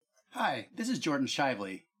Hi, this is Jordan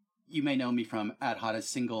Shively. You may know me from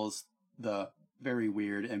 @HottestSingles, the very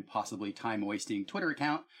weird and possibly time-wasting Twitter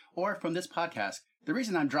account, or from this podcast. The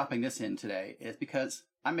reason I'm dropping this in today is because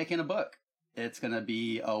I'm making a book. It's going to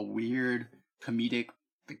be a weird, comedic,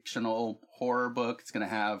 fictional horror book. It's going to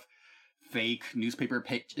have fake newspaper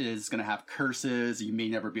pages. It's going to have curses. You may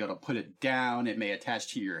never be able to put it down. It may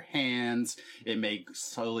attach to your hands. It may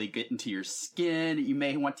slowly get into your skin. You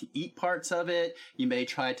may want to eat parts of it. You may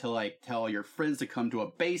try to tell your friends to come to a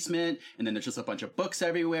basement, and then there's just a bunch of books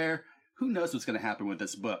everywhere. Who knows what's going to happen with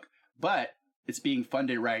this book? But it's being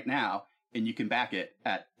funded right now, and you can back it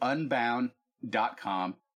at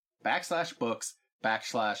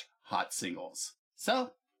unbound.com/books/hot singles.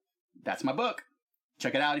 So that's my book.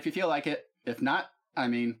 Check it out if you feel like it. If not,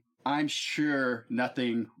 I'm sure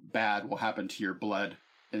nothing bad will happen to your blood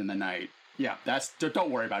in the night. Yeah, don't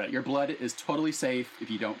worry about it. Your blood is totally safe if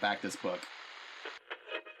you don't back this book.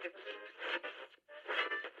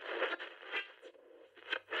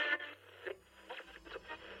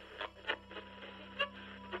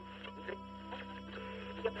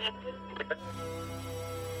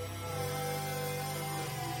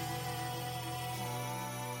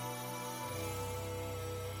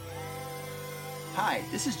 Hi,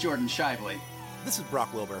 this is Jordan Shively. This is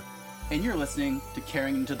Brock Wilbur. And you're listening to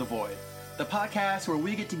Carrying Into the Void, the podcast where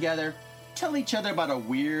we get together, tell each other about a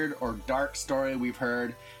weird or dark story we've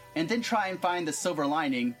heard, and then try and find the silver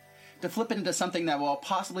lining to flip it into something that, while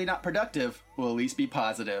possibly not productive, will at least be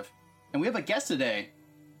positive. And we have a guest today.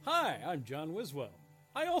 Hi, I'm John Wiswell.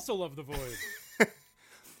 I also love the Void.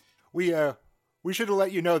 We should have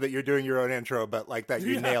let you know that you're doing your own intro, but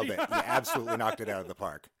you nailed it. You absolutely knocked it out of the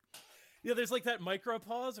park. Yeah, there's that micro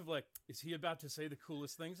pause of is he about to say the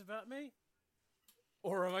coolest things about me?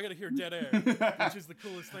 Or am I going to hear dead air, which is the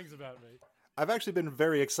coolest things about me? I've actually been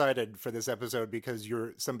very excited for this episode because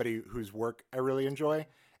you're somebody whose work I really enjoy.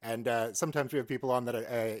 And sometimes we have people on that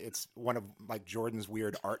it's one of Jordan's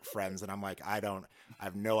weird art friends. And I'm I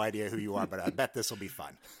have no idea who you are, but I bet this will be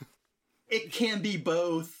fun. It can be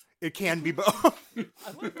both. It can be both.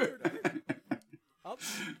 I love weird art.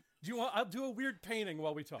 I'll do a weird painting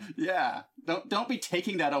while we talk. Yeah. Don't be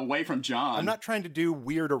taking that away from John. I'm not trying to do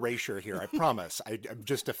weird erasure here, I promise. I'm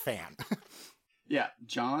just a fan. Yeah,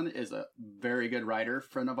 John is a very good writer,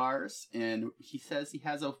 friend of ours, and he says he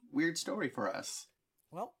has a weird story for us.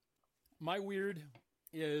 Well, my weird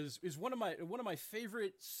is one of my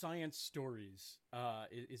favorite science stories.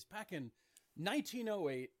 Is back in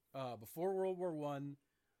 1908, before World War I.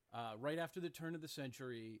 Right after the turn of the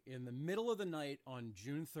century, in the middle of the night on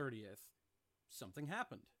June 30th, something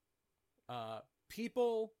happened.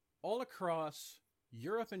 People all across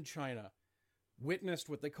Europe and China witnessed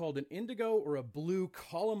what they called an indigo or a blue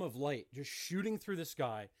column of light just shooting through the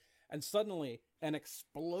sky, and suddenly an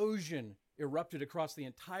explosion erupted across the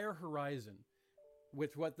entire horizon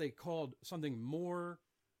with what they called something more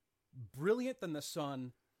brilliant than the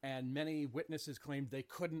sun, and many witnesses claimed they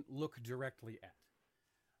couldn't look directly at.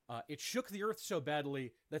 It shook the earth so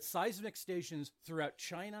badly that seismic stations throughout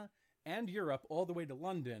China and Europe, all the way to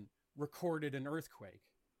London, recorded an earthquake.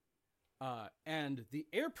 And the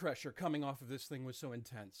air pressure coming off of this thing was so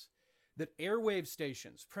intense that airwave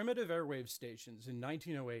stations, primitive airwave stations in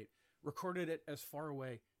 1908, recorded it as far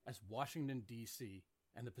away as Washington, D.C.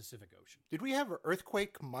 and the Pacific Ocean. Did we have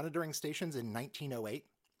earthquake monitoring stations in 1908?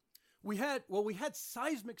 We had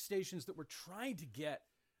seismic stations that were trying to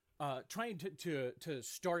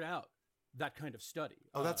start out that kind of study.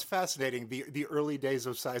 Oh, that's fascinating. The early days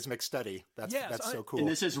of seismic study. That's so cool. And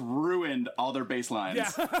this has ruined all their baselines.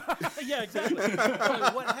 Yeah, yeah, exactly.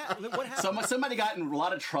 What happened? Somebody got in a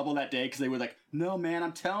lot of trouble that day because they were like, "No, man,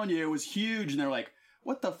 I'm telling you, it was huge." And they're like,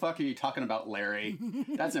 "What the fuck are you talking about, Larry?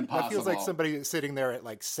 That's impossible." That feels like somebody sitting there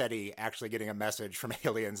at SETI actually getting a message from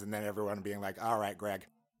aliens, and then everyone being like, "All right, Greg."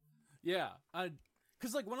 Yeah,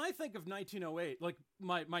 because when I think of 1908,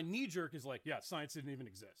 my knee jerk is science didn't even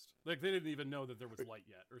exist. They didn't even know that there was light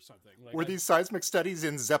yet or something. Were these seismic studies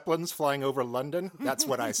in Zeppelins flying over London? That's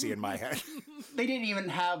what I see in my head. They didn't even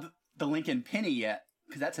have the Lincoln Penny yet,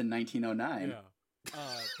 because that's in 1909.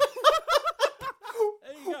 Yeah.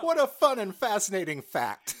 What a fun and fascinating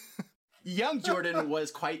fact. Young Jordan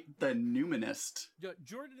was quite the numinist.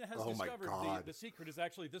 Jordan has discovered the secret is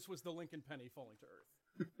actually this was the Lincoln Penny falling to Earth.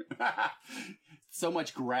 So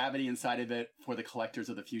much gravity inside of it for the collectors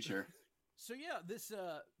of the future. So yeah, this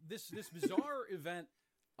bizarre event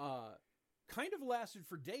kind of lasted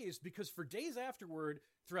for days, because for days afterward,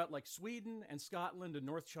 throughout Sweden and Scotland and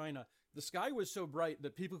North China, the sky was so bright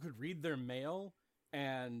that people could read their mail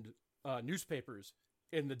and newspapers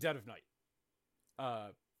in the dead of night.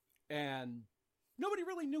 And nobody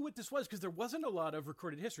really knew what this was because there wasn't a lot of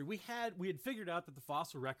recorded history. We had figured out that the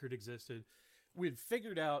fossil record existed. We had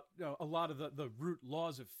figured out a lot of the root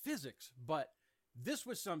laws of physics, but this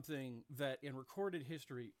was something that in recorded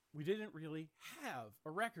history we didn't really have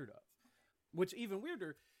a record of. What's even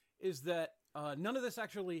weirder is that none of this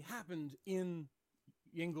actually happened in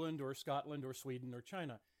England or Scotland or Sweden or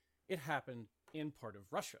China. It happened in part of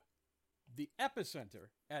Russia. The epicenter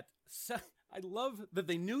I love that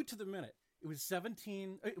they knew to the minute. It was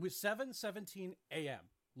 7:17 a.m.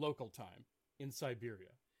 local time in Siberia.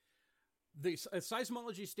 The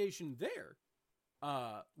seismology station there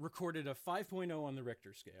recorded a 5.0 on the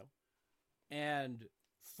Richter scale. And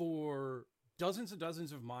for dozens and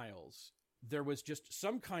dozens of miles, there was just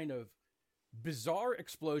some kind of bizarre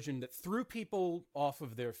explosion that threw people off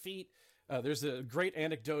of their feet. There's a great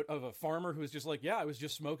anecdote of a farmer who was just like, yeah, I was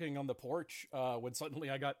just smoking on the porch when suddenly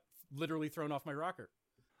I got literally thrown off my rocker.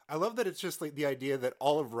 I love that it's just like the idea that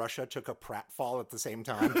all of Russia took a pratfall at the same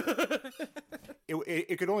time.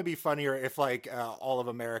 It could only be funnier if like all of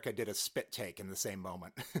America did a spit take in the same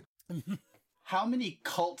moment. How many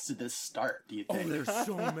cults did this start, do you think? Oh, there's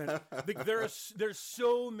so many. There's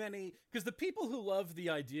so many. Because the people who love the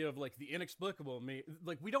idea of, like, the inexplicable,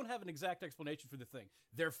 like, we don't have an exact explanation for the thing.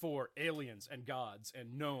 Therefore, aliens and gods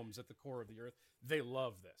and gnomes at the core of the earth, they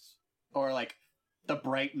love this. Or, like, the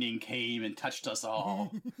brightening came and touched us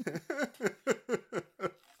all.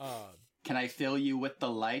 Can I fill you with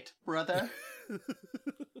the light, brother?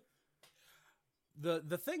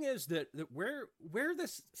 The thing is that where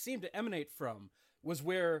this seemed to emanate from was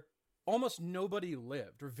where almost nobody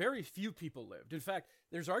lived, or very few people lived. In fact,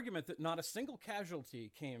 there's argument that not a single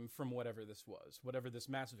casualty came from whatever this was, whatever this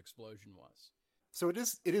massive explosion was. So it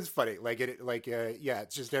is funny.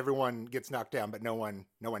 It's just everyone gets knocked down, but no one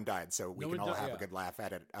died. So we can all have a good laugh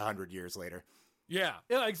at it 100 years later. Yeah,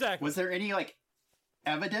 exactly. Was there any like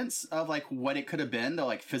evidence of like what it could have been? The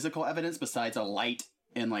like physical evidence besides a light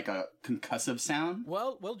and like a concussive sound?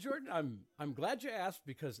 Well, Jordan, I'm glad you asked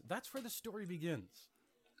because that's where the story begins.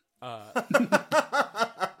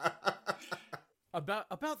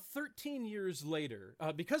 About 13 years later,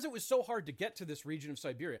 because it was so hard to get to this region of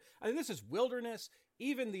Siberia. I mean, this is wilderness.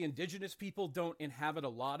 Even the indigenous people don't inhabit a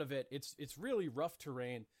lot of it. It's really rough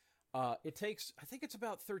terrain. It takes, I think it's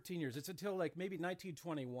about 13 years. It's until like maybe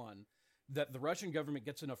 1921 that the Russian government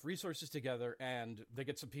gets enough resources together and they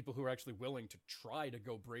get some people who are actually willing to try to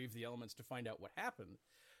go brave the elements to find out what happened.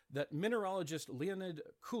 That mineralogist Leonid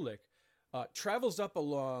Kulik travels up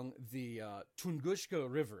along the Tungushka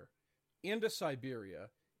River into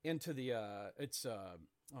Siberia, into the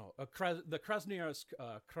Krasnoyarsk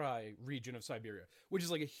Krai region of Siberia, which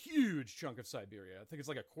is like a huge chunk of Siberia. I think it's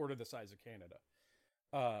like a quarter the size of Canada.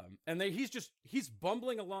 And he's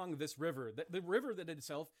bumbling along this river, the river that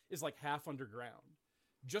itself is like half underground,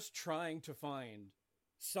 just trying to find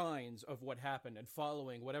signs of what happened and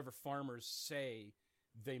following whatever farmers say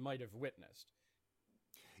they might have witnessed.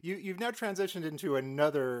 You've now transitioned into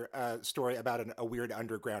another story about a weird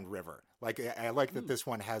underground river. Like I like that this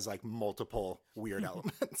one has like multiple weird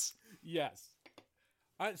elements. Yes,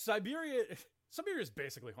 Siberia is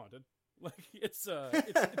basically haunted. Like it's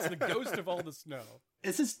the ghost of all the snow.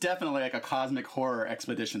 This is definitely like a cosmic horror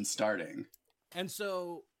expedition starting. And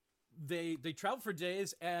so they travel for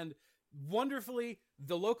days, and wonderfully,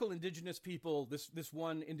 the local indigenous people, this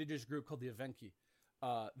one indigenous group called the Evenki,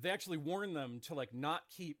 they actually warn them to like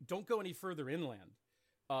don't go any further inland,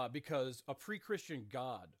 because a pre-Christian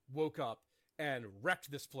god woke up and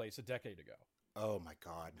wrecked this place a decade ago. Oh my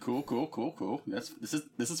God. Cool. This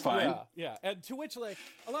is fine. Yeah. And to which like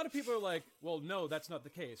a lot of people are like, well, no, that's not the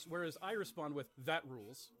case. Whereas I respond with that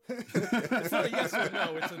rules. It's not a yes or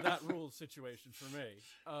no, it's a that rules situation for me.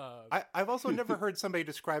 I've also never heard somebody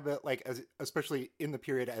describe it like especially in the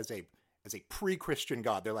period as a pre-Christian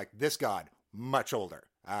god. They're like, this god much older.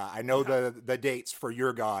 I know the dates for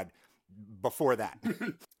your god before that.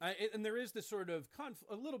 And there is this sort of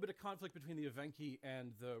a little bit of conflict between the Evenki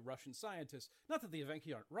and the Russian scientists. Not that the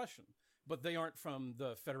Evenki aren't Russian, but they aren't from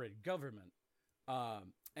the federated government.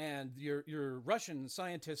 And your Russian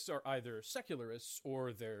scientists are either secularists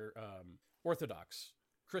or they're Orthodox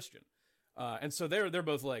Christian. And so they're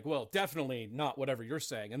both like, well, definitely not whatever you're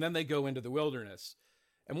saying. And then they go into the wilderness.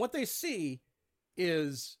 And what they see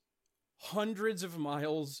is hundreds of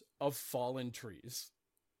miles of fallen trees.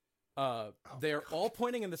 They're all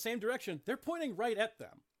pointing in the same direction. They're pointing right at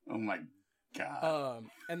them. Oh my God.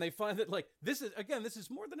 And they find that like this is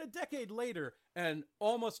more than a decade later, and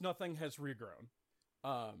almost nothing has regrown.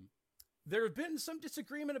 There have been some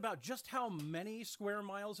disagreement about just how many square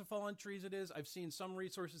miles of fallen trees it is. I've seen some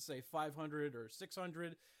resources say 500 or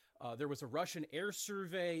 600. There was a Russian air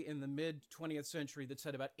survey in the mid-20th century that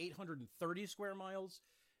said about 830 square miles.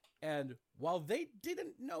 And while they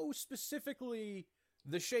didn't know specifically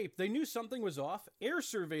the shape, they knew something was off. Air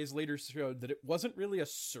surveys later showed that it wasn't really a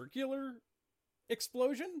circular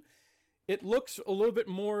explosion. It looks a little bit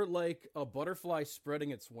more like a butterfly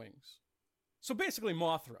spreading its wings. So basically,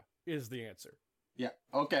 Mothra is the answer. Yeah.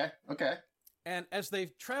 Okay. And as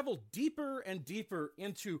they've traveled deeper and deeper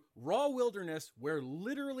into raw wilderness where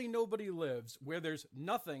literally nobody lives, where there's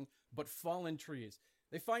nothing but fallen trees,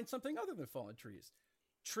 they find something other than fallen trees.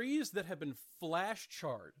 Trees that have been flash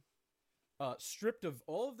charred, stripped of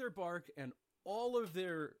all of their bark and all of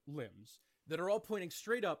their limbs, that are all pointing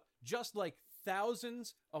straight up, just like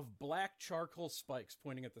thousands of black charcoal spikes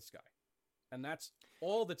pointing at the sky. And that's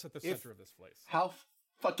all that's at the center of this place. How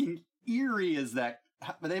fucking eerie is that?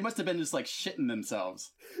 They must have been just like shitting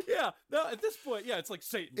themselves. Yeah, no, at this point, yeah, it's like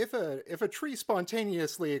Satan. If a tree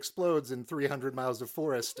spontaneously explodes in 300 miles of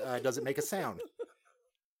forest, does it make a sound?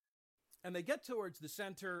 And they get towards the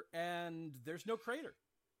center, and there's no crater.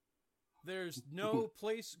 There's no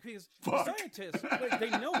place, because scientists,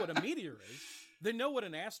 they know what a meteor is. They know what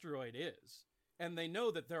an asteroid is. And they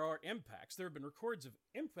know that there are impacts. There have been records of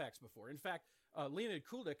impacts before. In fact, Leonid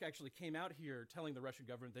Kuldik actually came out here telling the Russian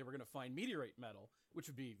government they were going to find meteorite metal, which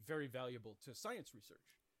would be very valuable to science research.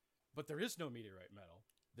 But there is no meteorite metal.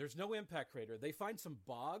 There's no impact crater. They find some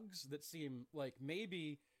bogs that seem like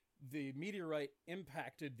maybe the meteorite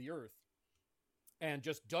impacted the Earth and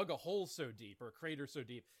just dug a hole so deep, or a crater so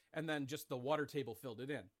deep, and then just the water table filled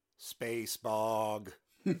it in. Space bog.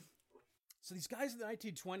 So these guys in the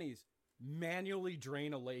 1920s manually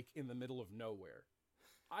drain a lake in the middle of nowhere.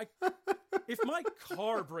 If my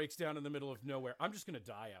car breaks down in the middle of nowhere, I'm just going to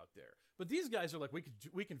die out there. But these guys are like, we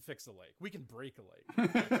can fix a lake. We can break a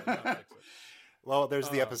lake. Fix it. Well, there's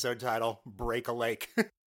the episode title, Break a Lake.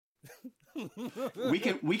 we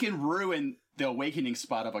can ruin the awakening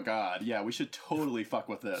spot of a god. Yeah, we should totally fuck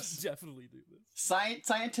with this. Definitely do this.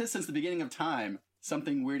 Scientists since the beginning of time,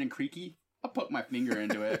 something weird and creaky, I'll poke my finger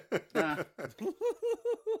into it.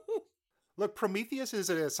 Look, Prometheus is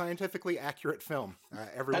a scientifically accurate film.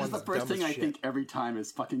 That's the first thing I think every time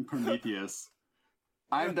is fucking Prometheus.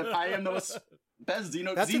 I am the best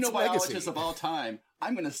xenobiologist of all time.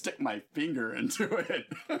 I'm going to stick my finger into it.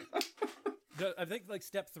 I think like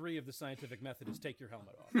step 3 of the scientific method is take your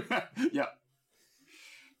helmet off. Yeah.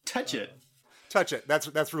 Touch it. Touch it.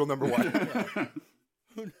 That's rule number 1.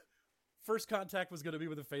 Yeah. First contact was going to be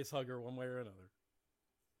with a face hugger one way or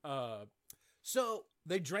another. So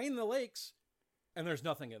they drain the lakes, and there's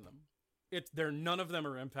nothing in them. None of them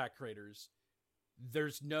are impact craters.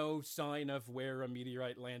 There's no sign of where a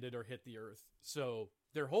meteorite landed or hit the Earth. So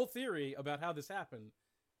their whole theory about how this happened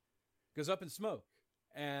goes up in smoke.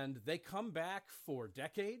 And they come back for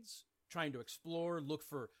decades trying to explore, look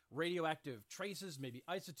for radioactive traces, maybe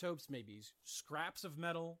isotopes, maybe scraps of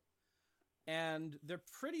metal. And they're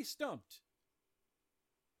pretty stumped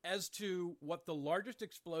as to what the largest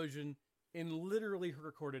explosion in literally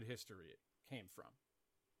recorded history came from.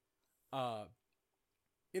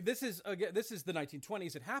 This is the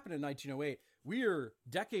 1920s. It happened in 1908. We're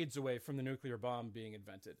decades away from the nuclear bomb being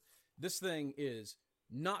invented. This thing is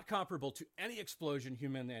not comparable to any explosion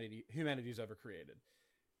humanity's ever created.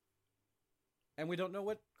 And we don't know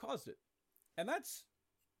what caused it. And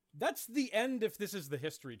that's the end if this is the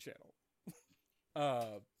History Channel.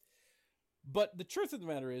 But the truth of the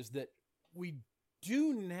matter is that we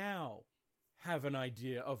do now have an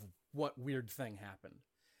idea of what weird thing happened.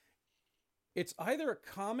 It's either a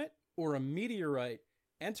comet or a meteorite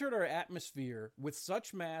entered our atmosphere with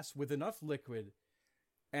such mass, with enough liquid,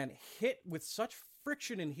 and hit with such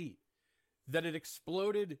friction and heat that it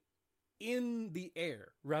exploded in the air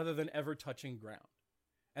rather than ever touching ground.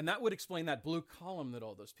 And that would explain that blue column that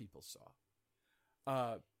all those people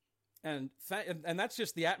saw. And that's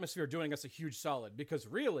just the atmosphere doing us a huge solid, because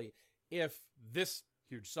really, if this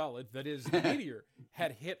huge solid, that is the meteor,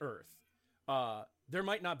 had hit Earth, there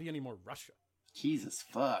might not be any more Russia. Jesus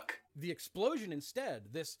fuck. The explosion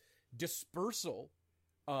instead, this dispersal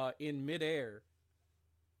in midair,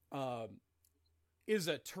 is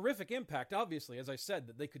a terrific impact, obviously, as I said,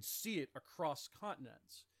 that they could see it across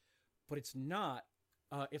continents. But it's not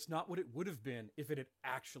what it would have been if it had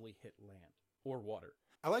actually hit land or water.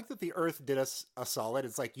 I like that the Earth did us a solid.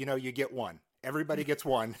 It's like, you get one. Everybody gets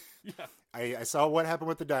one. Yeah. I saw what happened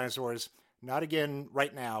with the dinosaurs. Not again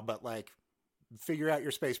right now, but like, figure out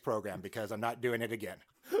your space program, because I'm not doing it again.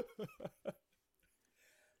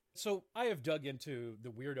 So I have dug into the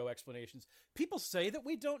weirdo explanations. People say that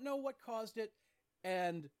we don't know what caused it,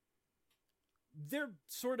 and they're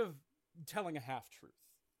sort of telling a half-truth.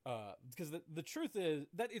 Because the truth is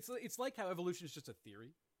that it's like how evolution is just a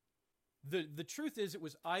theory. The truth is it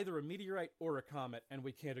was either a meteorite or a comet, and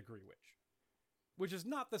we can't agree which is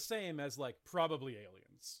not the same as like probably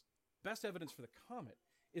aliens. Best evidence for the comet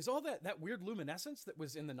is all that weird luminescence that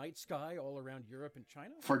was in the night sky all around Europe and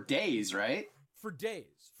China For days, right? for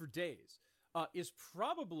days, is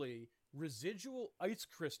probably residual ice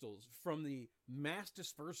crystals from the mass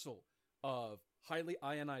dispersal of highly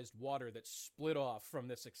ionized water that split off from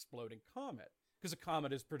this exploding comet. Because a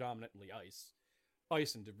comet is predominantly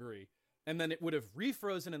ice and debris. And then it would have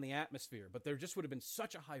refrozen in the atmosphere, but there just would have been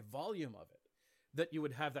such a high volume of it that you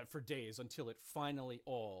would have that for days until it finally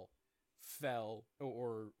all fell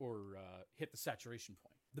or hit the saturation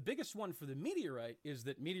point. The biggest one for the meteorite is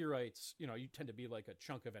that meteorites, you tend to be like a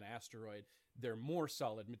chunk of an asteroid. They're more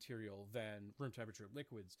solid material than room temperature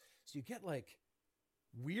liquids. So you get like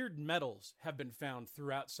weird metals have been found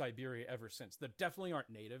throughout Siberia ever since that definitely aren't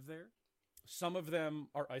native there. Some of them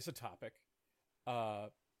are isotopic,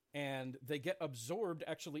 and they get absorbed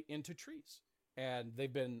actually into trees. And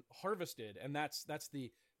they've been harvested, and that's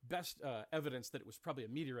the best evidence that it was probably a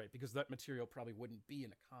meteorite, because that material probably wouldn't be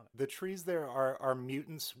in a comet. The trees there are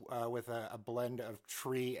mutants with a blend of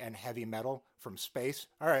tree and heavy metal from space.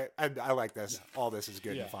 All right, I like this. Yeah. All this is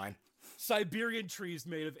good and fine. Siberian trees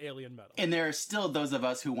made of alien metal. And there are still those of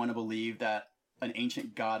us who want to believe that an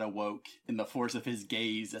ancient god awoke in the force of his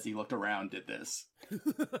gaze as he looked around did this.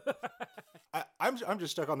 I'm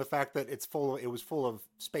just stuck on the fact that it was full of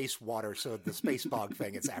space water, so the space fog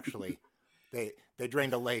thing, it's actually they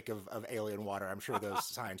drained a lake of alien water. I'm sure those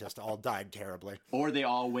scientists all died terribly. Or they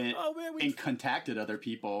all went and contacted other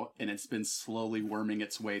people, and it's been slowly worming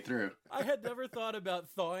its way through. I had never thought about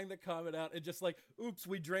thawing the comet out and just like, oops,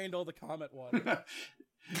 we drained all the comet water.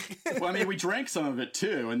 Well, I mean, we drank some of it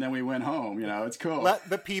too, and then we went home. It's cool. Let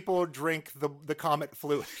the people drink the comet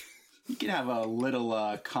fluid. You can have a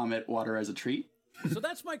little comet water as a treat. So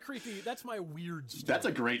that's my weird story. That's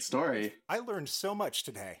a great story. I learned so much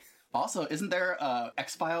today. Also, isn't there a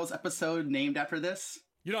X-Files episode named after this?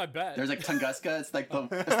 I bet. There's like Tunguska. It's like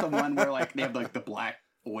it's the one where like they have like the black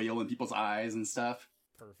oil in people's eyes and stuff.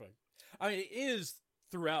 Perfect. I mean, it is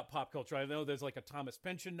throughout pop culture. I know there's like a Thomas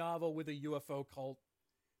Pynchon novel with a UFO cult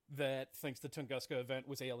that thinks the Tunguska event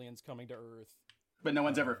was aliens coming to Earth. But no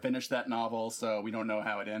one's ever finished that novel, so we don't know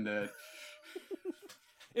how it ended.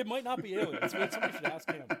 It might not be aliens. Somebody should ask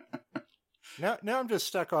him. Now I'm just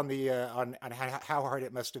stuck on the on how hard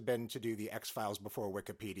it must have been to do the X-Files before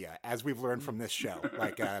Wikipedia, as we've learned from this show.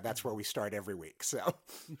 Like that's where we start every week. So,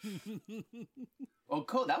 well,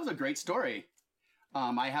 cool. That was a great story.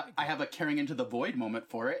 I have a carrying into the void moment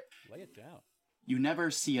for it. Lay it down. You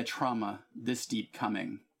never see a trauma this deep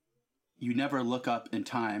coming. You never look up in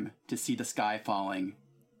time to see the sky falling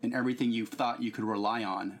and everything you thought you could rely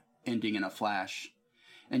on ending in a flash.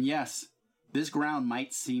 And yes, this ground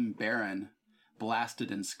might seem barren,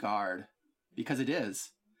 blasted and scarred, because it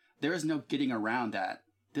is. There is no getting around that.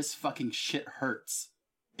 This fucking shit hurts.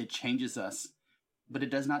 It changes us, but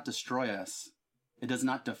it does not destroy us. It does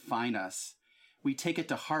not define us. We take it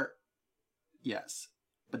to heart, yes,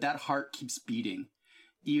 but that heart keeps beating,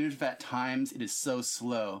 even if at times it is so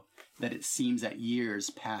slow that it seems that years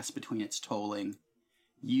pass between its tolling.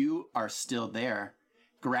 You are still there.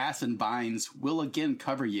 Grass and vines will again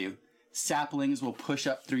cover you. Saplings will push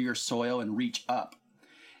up through your soil and reach up.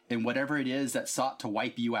 And whatever it is that sought to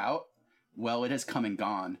wipe you out, well, it has come and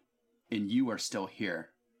gone. And you are still here.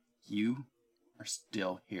 You are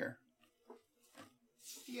still here.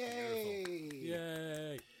 Yay!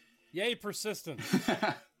 Yay! Yay, persistence.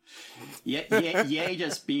 Yay,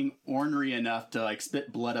 just being ornery enough to like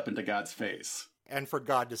spit blood up into God's face. And for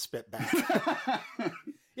God to spit back.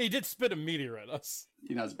 He did spit a meteor at us.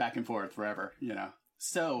 It's back and forth forever,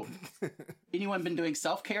 So, anyone been doing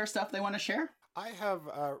self-care stuff they want to share? I have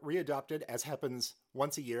readopted, as happens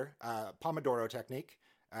once a year, Pomodoro technique,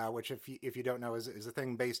 which if you don't know is a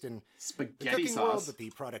thing based in spaghetti the cooking sauce. World, the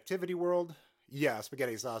productivity world. Yeah,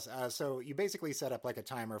 spaghetti sauce. So you basically set up like a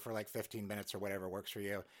timer for like 15 minutes or whatever works for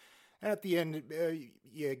you. And at the end,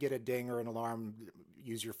 you get a ding or an alarm,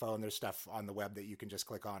 use your phone. There's stuff on the web that you can just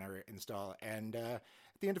click on or install. And at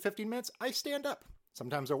the end of 15 minutes, I stand up.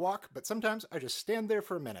 Sometimes I walk, but sometimes I just stand there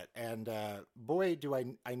for a minute. And boy, do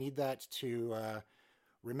I need that to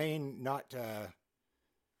remain not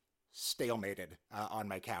stalemated on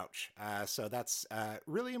my couch. So that's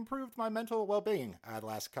really improved my mental well-being the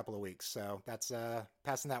last couple of weeks. So that's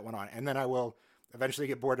passing that one on. And then I will eventually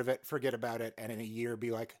get bored of it, forget about it, and in a year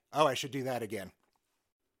be like, oh, I should do that again.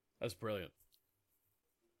 That's brilliant.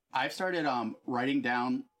 I've started writing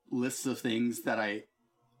down lists of things that I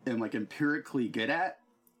am like empirically good at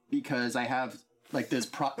because I have like this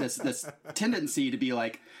tendency to be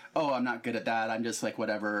like, oh, I'm not good at that. I'm just like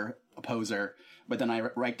whatever, a poser. But then I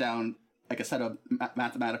write down like a set of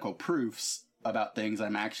mathematical proofs about things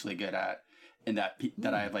I'm actually good at, and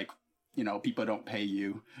that I like, people don't pay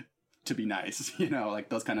you to be nice, like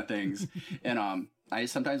those kind of things. And I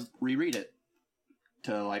sometimes reread it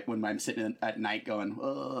to like when I'm sitting at night going,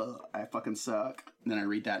 oh, I fucking suck. And then I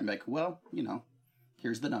read that and be like, well,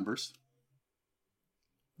 here's the numbers.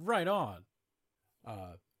 Right on.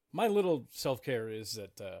 My little self-care is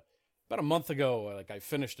that about a month ago, like I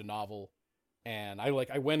finished a novel, and I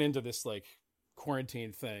went into this like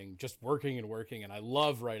quarantine thing, just working, and I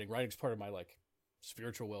love writing. Writing's part of my like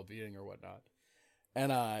spiritual well-being or whatnot.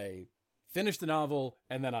 And I finished the novel,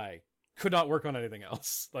 and then I could not work on anything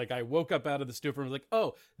else. Like I woke up out of the stupor and was like,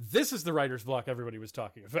 oh, this is the writer's block everybody was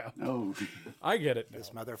talking about. Oh, I get it now.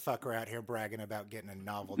 This motherfucker out here bragging about getting a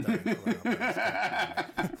novel done in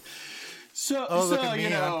coronavirus. So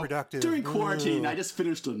I'm productive. During quarantine, I just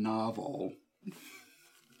finished a novel.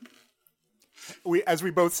 As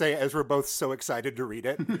we're both so excited to read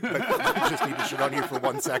it, but I just need to shit on you for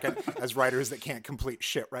 1 second as writers that can't complete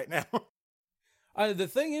shit right now. The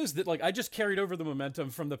thing is that like I just carried over the momentum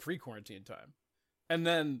from the pre-quarantine time, and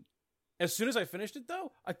then as soon as I finished it,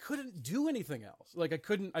 though, I couldn't do anything else. Like I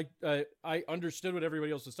couldn't. I understood what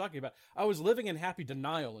everybody else was talking about. I was living in happy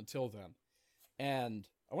denial until then, and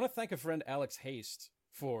I want to thank a friend, Alex Haste,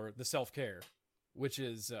 for the self-care, which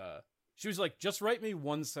is she was like, just write me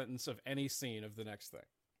one sentence of any scene of the next thing.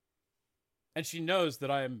 And she knows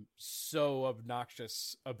that I am so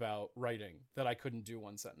obnoxious about writing that I couldn't do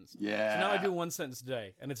one sentence. Yeah. So now I do one sentence a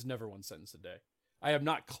day, and it's never one sentence a day. I am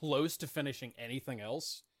not close to finishing anything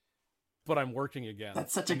else, but I'm working again.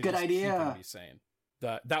 That's such a good idea. Keeping me sane.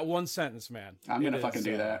 That one sentence, man. I'm going to fucking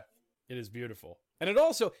do that. It is beautiful. And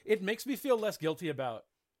it makes me feel less guilty about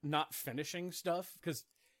not finishing stuff, because,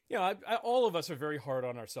 all of us are very hard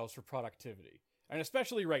on ourselves for productivity. And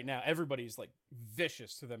especially right now, everybody's like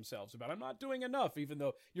vicious to themselves about, I'm not doing enough, even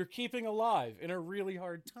though you're keeping alive in a really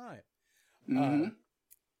hard time. Mm-hmm.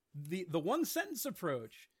 The one sentence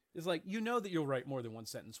approach is like, that you'll write more than one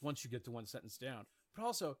sentence once you get to one sentence down, but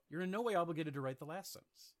also you're in no way obligated to write the last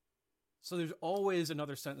sentence. So there's always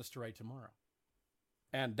another sentence to write tomorrow.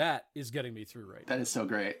 And that is getting me through right now. That is so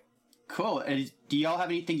great. Cool. And do y'all have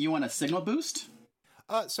anything you want to signal boost?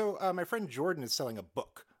 So my friend Jordan is selling a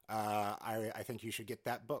book. I think you should get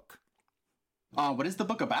that book. What is the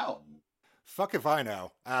book about? Fuck if I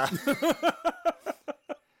know. I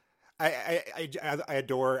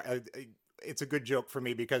adore. It's a good joke for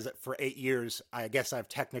me because for 8 years, I guess I've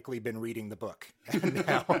technically been reading the book, and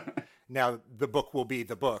now the book will be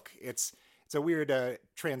the book. It's a weird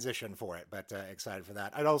transition for it, but excited for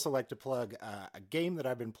that. I'd also like to plug a game that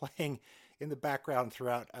I've been playing in the background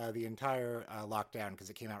throughout the entire lockdown, because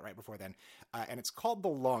it came out right before then. And it's called The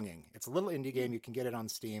Longing. It's a little indie game. You can get it on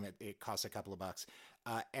Steam. It costs a couple of bucks.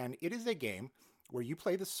 And it is a game where you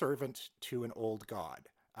play the servant to an old god.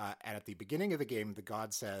 And at the beginning of the game, the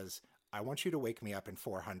god says, I want you to wake me up in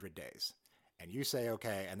 400 days. And you say,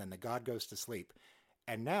 okay. And then the god goes to sleep.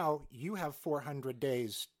 And now you have 400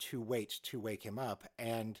 days to wait to wake him up.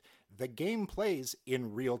 And the game plays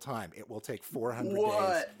in real time. It will take 400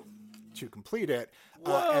 days to complete it.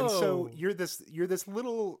 And so you're this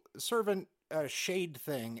little servant shade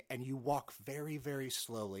thing, and you walk very, very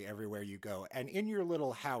slowly everywhere you go. And in your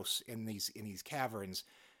little house in these caverns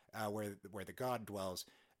where the god dwells,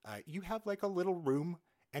 you have like a little room,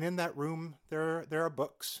 and in that room there are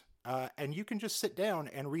books. And you can just sit down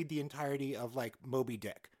and read the entirety of like Moby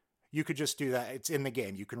Dick. You could just do that. It's in the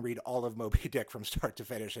game. You can read all of Moby Dick from start to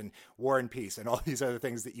finish, and War and Peace and all these other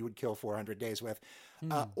things that you would kill 400 days with.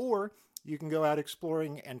 Or you can go out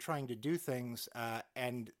exploring and trying to do things.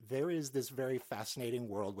 And there is this very fascinating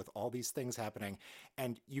world with all these things happening.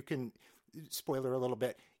 And you can, spoiler a little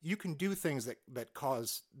bit, you can do things that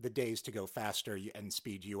cause the days to go faster and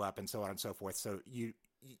speed you up and so on and so forth. So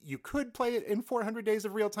you could play it in 400 days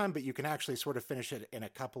of real time, but you can actually sort of finish it in a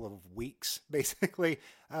couple of weeks, basically,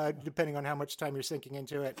 depending on how much time you're sinking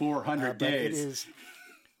into it. 400 days.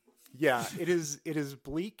 It is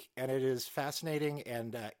bleak, and it is fascinating,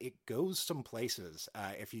 and it goes some places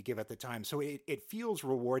if you give it the time. So it feels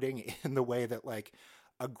rewarding in the way that like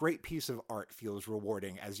a great piece of art feels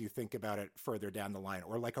rewarding as you think about it further down the line,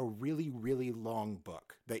 or like a really, really long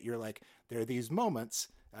book that you're like, there are these moments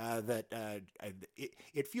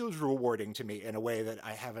it feels rewarding to me in a way that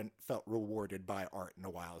I haven't felt rewarded by art in a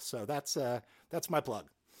while. So that's my plug.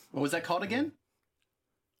 What was that called again?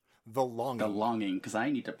 The Longing. The Longing, because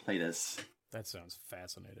I need to play this. That sounds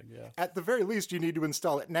fascinating, yeah. At the very least, you need to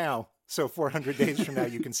install it now, so 400 days from now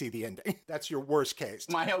you can see the ending. That's your worst case.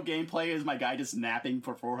 My whole gameplay is my guy just napping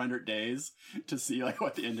for 400 days to see like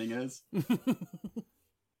what the ending is.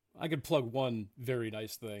 I could plug one very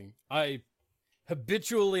nice thing. I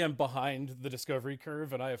habitually am behind the discovery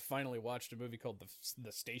curve, and I have finally watched a movie called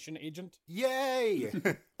The Station Agent. Yay!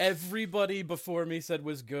 Everybody before me said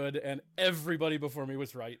was good, and everybody before me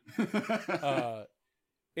was right.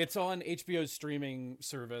 It's on HBO's streaming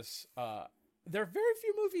service. There are very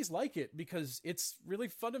few movies like it because it's really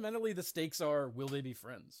fundamentally the stakes are, will they be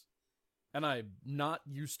friends? And I'm not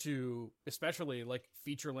used to, especially like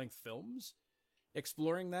feature-length films,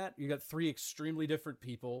 exploring that. You got three extremely different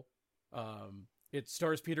people. It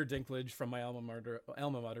stars Peter Dinklage from my alma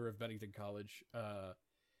mater of Bennington College,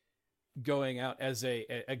 going out as a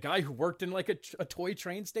guy who worked in like a toy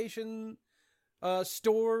train station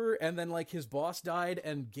store, and then like his boss died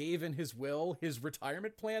and gave in his will his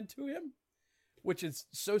retirement plan to him, which is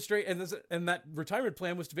so straight. And that retirement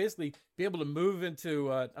plan was to basically be able to move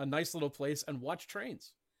into a nice little place and watch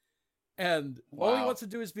trains. And all he wants to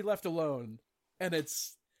do is be left alone. And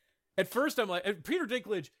it's, at first I'm like, Peter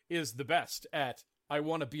Dinklage is the best at I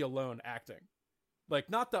want to be alone acting. Like,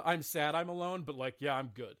 not that I'm sad I'm alone, but like, yeah, I'm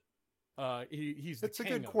good. He's the It's a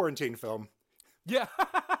king good of quarantine film. Yeah.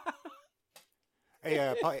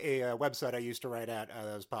 A website I used to write at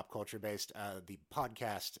that was pop culture based. The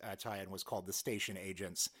podcast tie-in was called The Station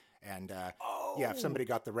Agents, and yeah, if somebody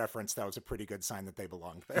got the reference, that was a pretty good sign that they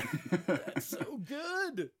belonged there. That's so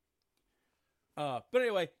good. But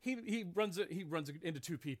anyway, he runs it into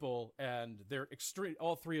two people, and they're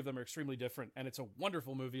all three of them are extremely different, and it's a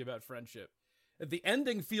wonderful movie about friendship. The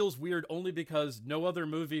ending feels weird only because no other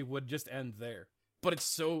movie would just end there. But it's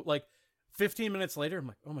so, like, 15 minutes later, I'm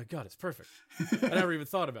like, oh my god, it's perfect. I never even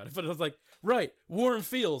thought about it. But I was like, right, warm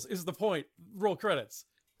feels is the point. Roll credits.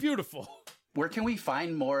 Beautiful. Where can we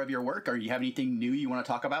find more of your work? Or do you have anything new you want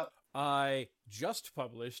to talk about? I just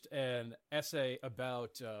published an essay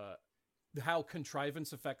about how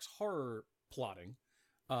contrivance affects horror plotting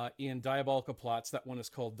in Diabolical Plots. That one is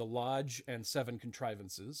called The Lodge and Seven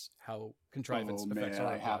Contrivances, how contrivance affects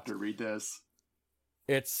horror I have plots. to read this.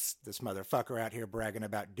 It's This motherfucker out here bragging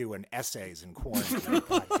about doing essays in quarantine.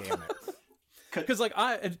 God damn it. because, like,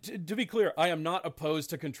 to be clear, I am not opposed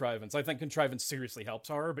to contrivance. I think contrivance seriously helps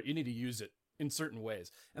horror, but you need to use it in certain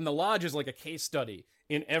ways. And The Lodge is like a case study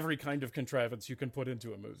in every kind of contrivance you can put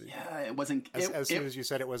into a movie. Yeah, it wasn't... As soon as you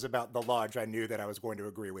said it was about the lodge, I knew that I was going to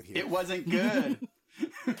agree with you. It wasn't good.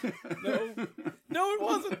 No, it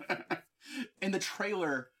wasn't. And the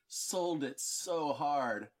trailer sold it so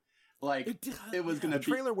hard. Like, it was going to The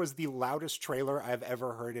be... trailer was the loudest trailer I've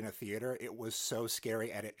ever heard in a theater. It was so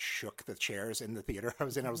scary, and it shook the chairs in the theater I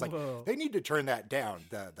was in. I was like, Whoa. they need to turn that down.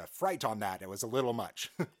 The fright on that, it was a little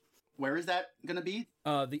much. Where is that going to be?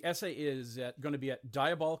 The essay is going to be at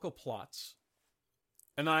Diabolical Plots.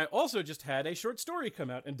 And I also just had a short story come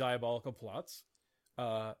out in Diabolical Plots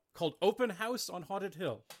called Open House on Haunted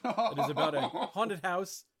Hill. It is about a haunted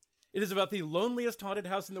house. It is about the loneliest haunted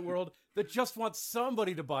house in the world that just wants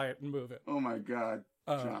somebody to buy it and move it. Oh my god.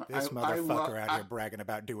 John, This motherfucker out here bragging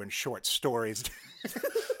about doing short stories.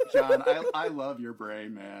 John, I love your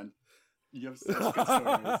brain, man. You have such good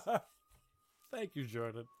stories. Thank you,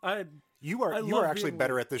 Jordan. You are love actually being-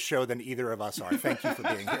 better at this show than either of us are. Thank you for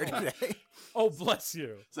being here today. Oh, bless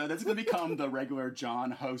you. So this is going to become the regular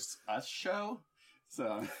John hosts us show.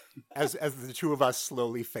 So As the two of us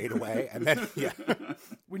slowly fade away, and then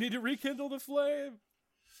We need to rekindle the flame.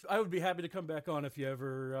 I would be happy to come back on if you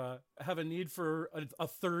ever have a need for a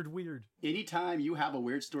third weird. anytime you have a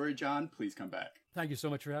weird story, John, please come back. Thank you so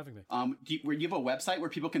much for having me. Do you have a website where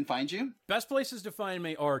people can find you? Best places to find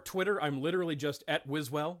me are Twitter. I'm literally just at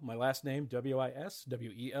Wiswell, my last name,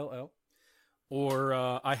 WISWELL. Or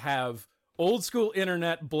I have old school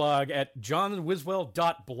internet blog at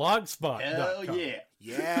johnwiswell.blogspot.com. Hell yeah.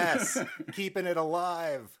 yes, keeping it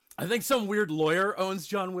alive. I think some weird lawyer owns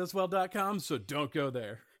johnwiswell.com, so don't go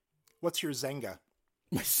there. What's your Zynga?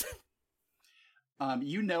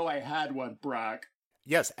 You know I had one, Brock.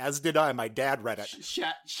 Yes, as did I. My dad read it.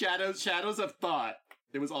 Shadows of Thought.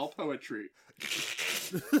 It was all poetry.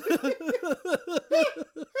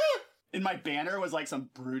 And my banner was like some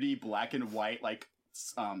broody black and white, like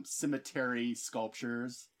cemetery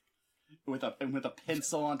sculptures with a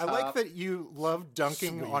pencil on I top. like that you love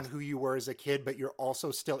dunking on who you were as a kid, but you're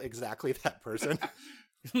also still exactly that person.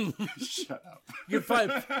 Shut up. You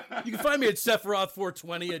can find me at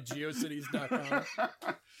Sephiroth420 at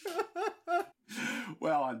geocities.com.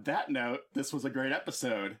 Well, on that note, this was a great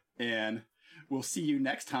episode, and we'll see you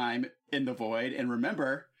next time in the void. And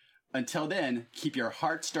remember, Until then, keep your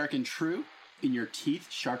heart stark and true, and your teeth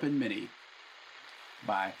sharp and many.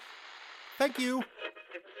 Bye. Thank you.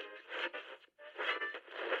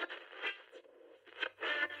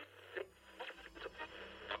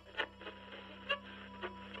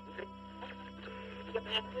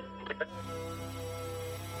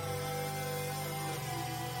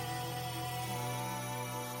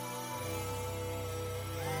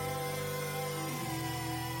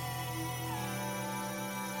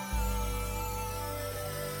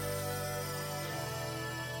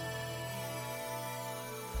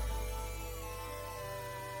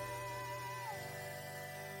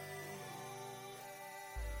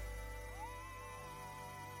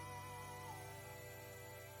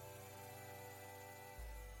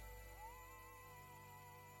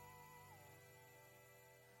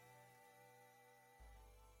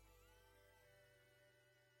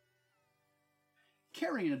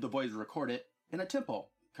 Carrying the boys record it in a temple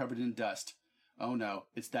covered in dust. Oh no,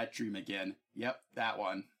 it's that dream again. Yep, that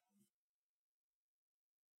one.